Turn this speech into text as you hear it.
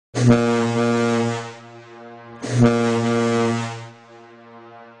Hey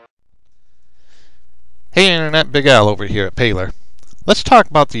Internet, Big Al over here at Paylor. Let's talk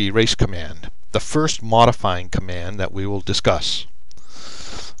about the erase command, the first modifying command that we will discuss.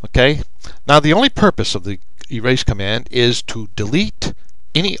 Okay, now the only purpose of the erase command is to delete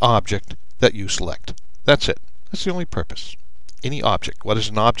any object that you select. That's it. That's the only purpose. Any object. What is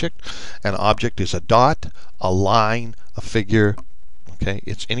an object? An object is a dot, a line, a figure. Okay,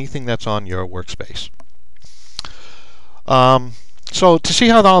 it's anything that's on your workspace. So to see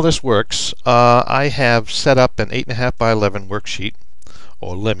how all this works, I have set up an 8.5 by 11 worksheet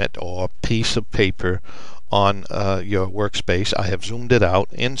or limit or piece of paper on your workspace. I have zoomed it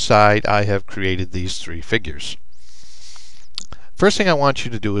out. Inside I have created these three figures. First thing I want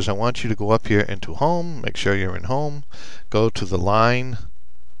you to do is I want you to go up here into Home, make sure you're in Home, go to the Line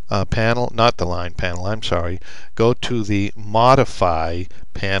panel, not the Line panel, I'm sorry, go to the Modify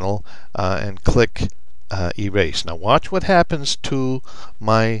panel and click Erase. Now watch what happens to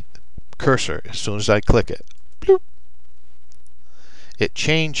my cursor as soon as I click it. Bloop. It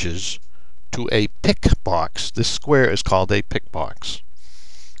changes to a pick box. This square is called a pick box.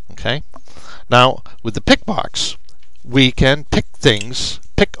 Okay? Now with the pick box we can pick things,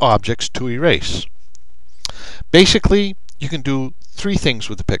 pick objects to erase. Basically you can do three things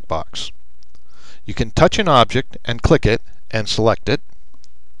with the pick box. You can touch an object and click it and select it,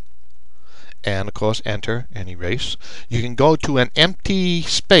 and of course enter and erase. You can go to an empty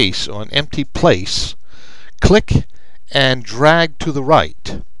space or an empty place, click and drag to the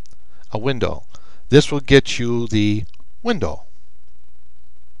right a window. This will get you the window.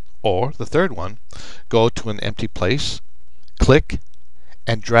 Or the third one, go to an empty place, click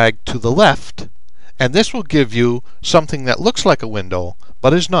and drag to the left, and this will give you something that looks like a window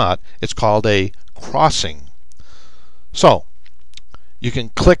but is not. It's called a crossing. So you can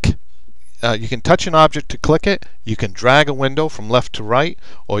click you can touch an object to click it, you can drag a window from left to right,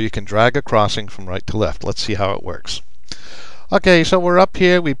 or you can drag a crossing from right to left. Let's see how it works. Okay, so we're up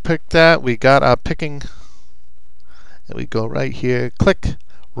here, we picked that, we got our picking, and we go right here, click,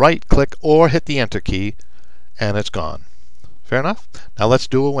 right click, or hit the enter key, and it's gone. Fair enough? Now let's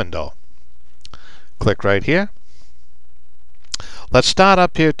do a window. Click right here. Let's start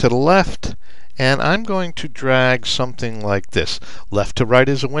up here to the left, and I'm going to drag something like this. Left to right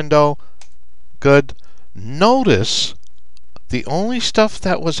is a window. Good. Notice the only stuff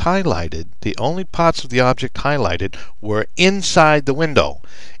that was highlighted, the only parts of the object highlighted, were inside the window.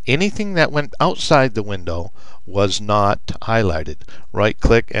 Anything that went outside the window was not highlighted. Right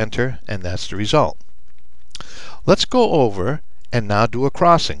click, enter, and that's the result. Let's go over and now do a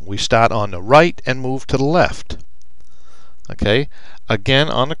crossing. We start on the right and move to the left. Okay, again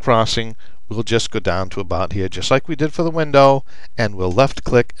on the crossing we'll just go down to about here, just like we did for the window, and we'll left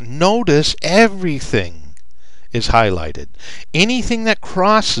click. Notice everything is highlighted. Anything that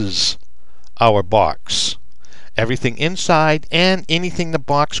crosses our box, everything inside and anything the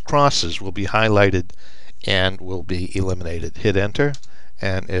box crosses will be highlighted and will be eliminated. Hit enter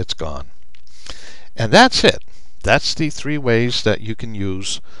and it's gone. And that's it. That's the three ways that you can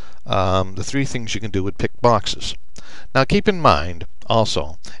use the three things you can do with pick boxes. Now keep in mind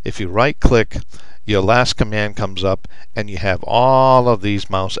also, if you right click, your last command comes up and you have all of these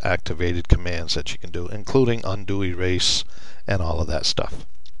mouse activated commands that you can do, including undo, erase, and all of that stuff.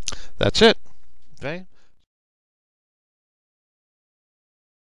 That's it. Okay.